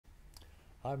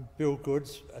I'm Bill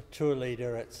Goods, a tour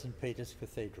leader at St Peter's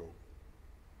Cathedral.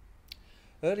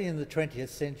 Early in the 20th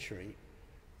century,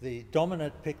 the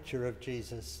dominant picture of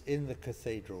Jesus in the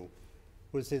cathedral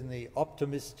was in the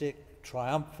optimistic,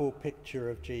 triumphal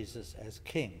picture of Jesus as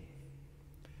King.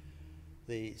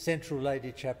 The central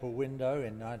Lady Chapel window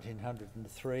in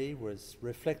 1903 was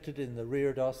reflected in the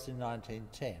reredos in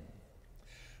 1910.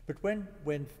 But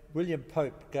when William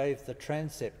Pope gave the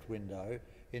transept window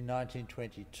in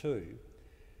 1922,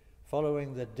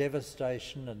 following the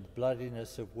devastation and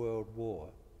bloodiness of World War,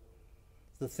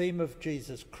 the theme of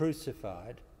Jesus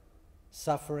crucified,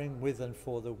 suffering with and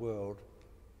for the world,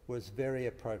 was very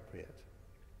appropriate.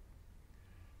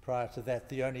 Prior to that,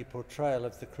 the only portrayal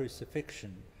of the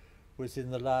crucifixion was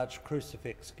in the large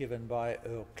crucifix given by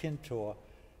Earl Kintore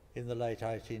in the late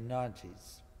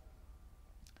 1890s.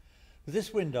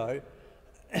 This window,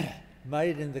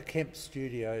 made in the Kemp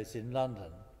Studios in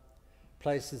London,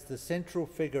 places the central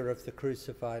figure of the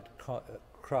crucified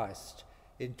Christ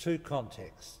in two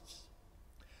contexts.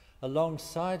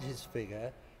 Alongside his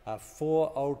figure are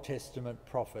 4 Old Testament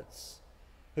prophets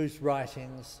whose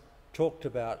writings talked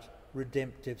about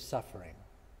redemptive suffering.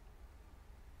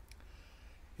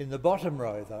 In the bottom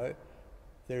row, though,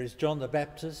 there is John the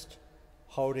Baptist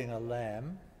holding a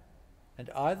lamb,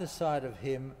 and either side of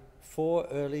him 4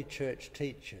 early church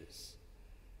teachers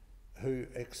who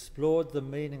explored the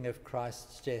meaning of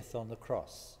Christ's death on the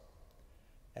cross: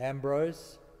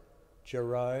 Ambrose,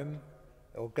 Jerome,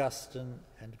 Augustine,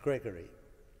 and Gregory.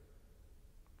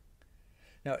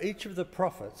 Now, each of the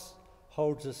prophets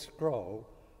holds a scroll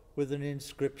with an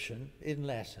inscription in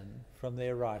Latin from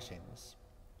their writings.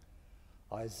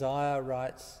 Isaiah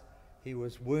writes, "He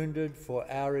was wounded for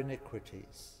our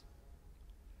iniquities."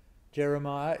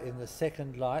 Jeremiah in the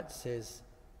second light says,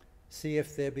 "See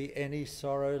if there be any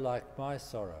sorrow like my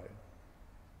sorrow."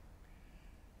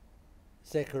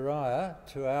 Zechariah,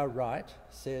 to our right,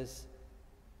 says,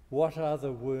 "What are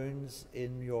the wounds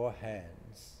in your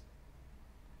hands?"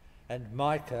 And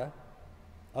Micah,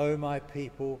 "O my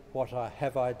people, what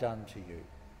have I done to you?"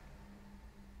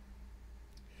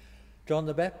 John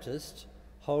the Baptist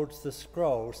holds the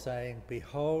scroll saying,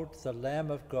 "Behold the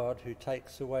Lamb of God who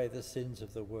takes away the sins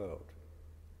of the world."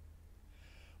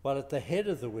 While at the head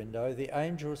of the window, the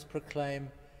angels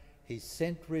proclaim, "He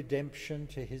sent redemption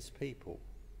to his people."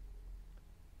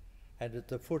 And at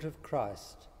the foot of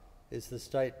Christ is the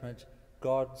statement,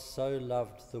 "God so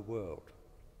loved the world."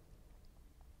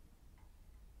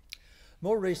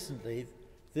 More recently,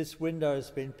 this window has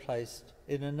been placed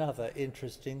in another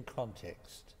interesting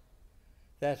context,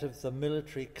 that of the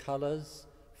military colours,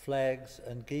 flags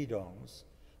and guidons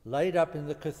laid up in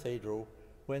the cathedral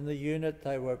when the unit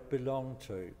they belonged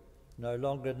to no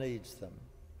longer needs them.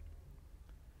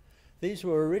 These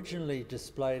were originally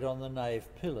displayed on the nave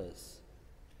pillars,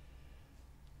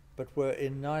 but were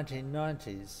in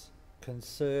 1990s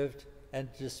conserved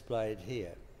and displayed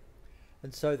here.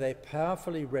 And so they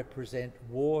powerfully represent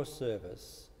war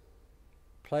service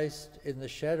placed in the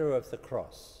shadow of the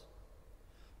cross,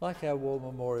 like our war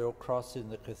memorial cross in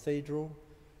the cathedral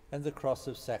and the cross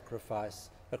of sacrifice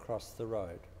across the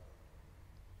road.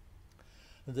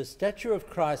 And the statue of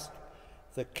Christ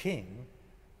the King,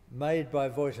 made by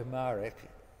Wojtek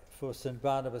for St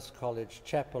Barnabas College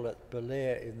Chapel at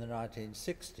Belair in the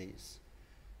 1960s,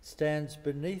 stands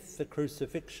beneath the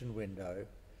crucifixion window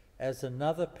as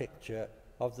another picture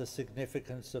of the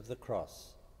significance of the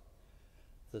cross,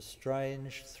 the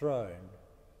strange throne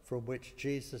from which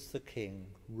Jesus the King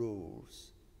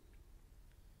rules.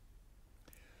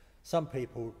 Some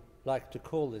people like to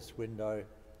call this window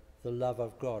the love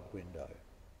of God window.